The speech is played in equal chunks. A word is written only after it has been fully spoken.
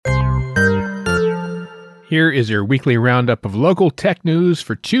Here is your weekly roundup of local tech news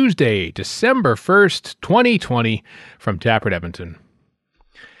for Tuesday, December 1st, 2020, from Taproot Edmonton.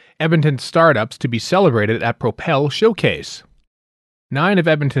 Edmonton startups to be celebrated at Propel Showcase. 9 of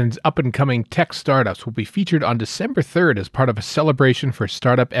Edmonton's up-and-coming tech startups will be featured on December 3rd as part of a celebration for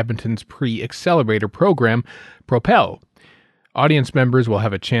Startup Edmonton's pre-accelerator program, Propel. Audience members will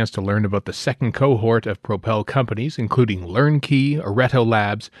have a chance to learn about the second cohort of Propel companies, including LearnKey, Areto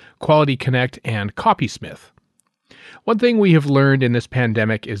Labs, Quality Connect, and Copysmith. One thing we have learned in this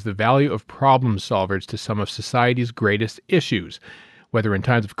pandemic is the value of problem solvers to some of society's greatest issues. Whether in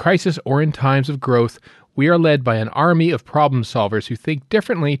times of crisis or in times of growth, we are led by an army of problem solvers who think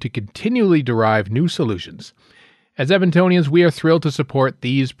differently to continually derive new solutions. As Edmontonians, we are thrilled to support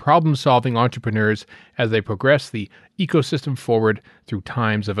these problem-solving entrepreneurs as they progress the ecosystem forward through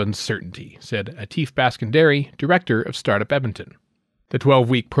times of uncertainty, said Atif Baskandari, Director of Startup Edmonton. The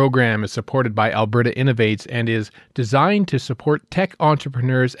 12-week program is supported by Alberta Innovates and is designed to support tech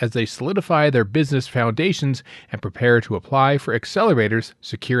entrepreneurs as they solidify their business foundations and prepare to apply for accelerators,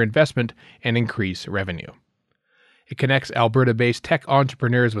 secure investment, and increase revenue. It connects Alberta-based tech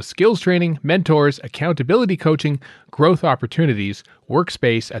entrepreneurs with skills training, mentors, accountability coaching, growth opportunities,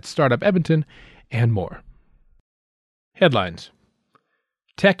 workspace at Startup Edmonton, and more. Headlines.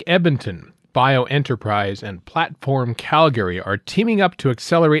 Tech Edmonton, BioEnterprise, and Platform Calgary are teaming up to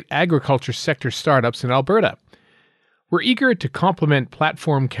accelerate agriculture sector startups in Alberta. We're eager to complement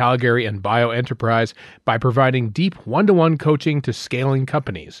Platform Calgary and BioEnterprise by providing deep one-to-one coaching to scaling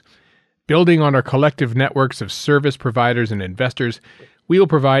companies. Building on our collective networks of service providers and investors, we will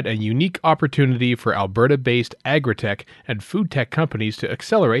provide a unique opportunity for Alberta-based agritech and food tech companies to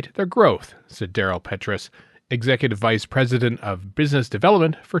accelerate their growth, said Daryl Petrus, Executive Vice President of Business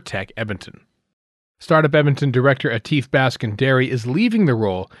Development for Tech Edmonton. Startup Edmonton Director Atif Baskandari is leaving the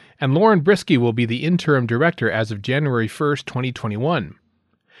role, and Lauren Brisky will be the interim director as of January 1st, 2021.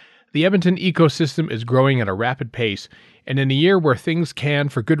 The Edmonton ecosystem is growing at a rapid pace, and in a year where things can,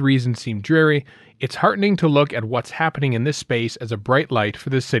 for good reason, seem dreary, it's heartening to look at what's happening in this space as a bright light for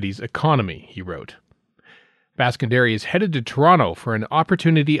the city's economy, he wrote. Baskandari is headed to Toronto for an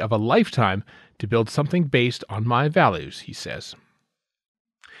opportunity of a lifetime to build something based on my values, he says.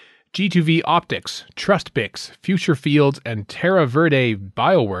 G2V Optics, TrustBix, Future Fields, and Terra Verde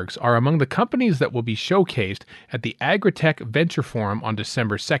Bioworks are among the companies that will be showcased at the Agritech Venture Forum on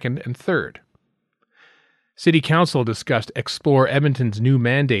December 2nd and 3rd. City Council discussed Explore Edmonton's new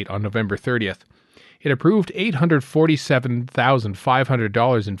mandate on November 30th. It approved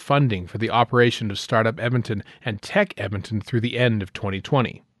 $847,500 in funding for the operation of Startup Edmonton and Tech Edmonton through the end of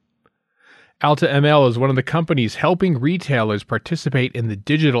 2020. AltaML is one of the companies helping retailers participate in the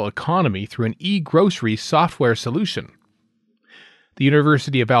digital economy through an e-grocery software solution. The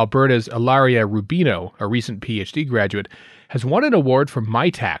University of Alberta's Ilaria Rubino, a recent PhD graduate, has won an award from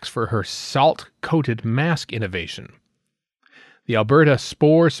Mitacs for her salt-coated mask innovation. The Alberta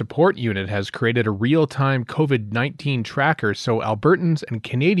Spore Support Unit has created a real-time COVID-19 tracker so Albertans and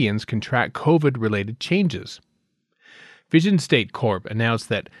Canadians can track COVID-related changes. Vision State Corp announced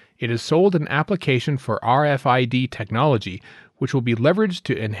that it has sold an application for RFID technology, which will be leveraged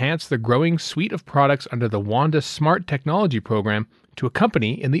to enhance the growing suite of products under the Wanda Smart Technology Program to a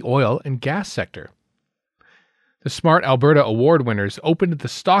company in the oil and gas sector. The Smart Alberta Award winners opened at the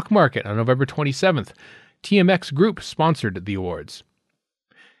stock market on November 27th. TMX Group sponsored the awards.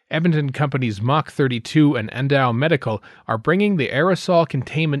 Edmonton companies Mach 32 and Endow Medical are bringing the aerosol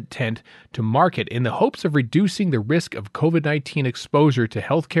containment tent to market in the hopes of reducing the risk of COVID-19 exposure to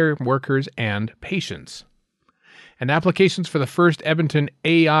healthcare workers and patients. And applications for the first Edmonton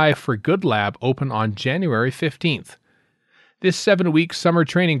AI for Good Lab open on January 15th. This 7-week summer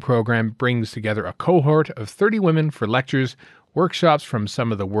training program brings together a cohort of 30 women for lectures, workshops from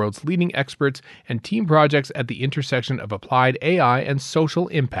some of the world's leading experts, and team projects at the intersection of applied AI and social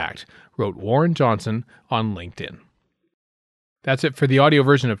impact, wrote Warren Johnson on LinkedIn. That's it for the audio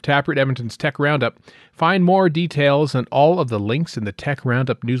version of Taproot Edmonton's Tech Roundup. Find more details and all of the links in the Tech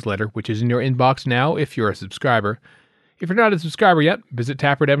Roundup newsletter, which is in your inbox now if you're a subscriber. If you're not a subscriber yet, visit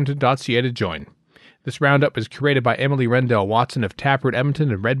taprootedmonton.ca to join. This roundup is curated by Emily Rendell Watson of Taproot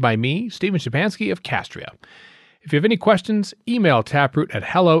Edmonton and read by me, Stephen Shapansky of Castria. If you have any questions, email taproot at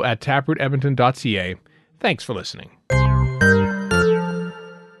hello@taprootedmonton.ca. Thanks for listening.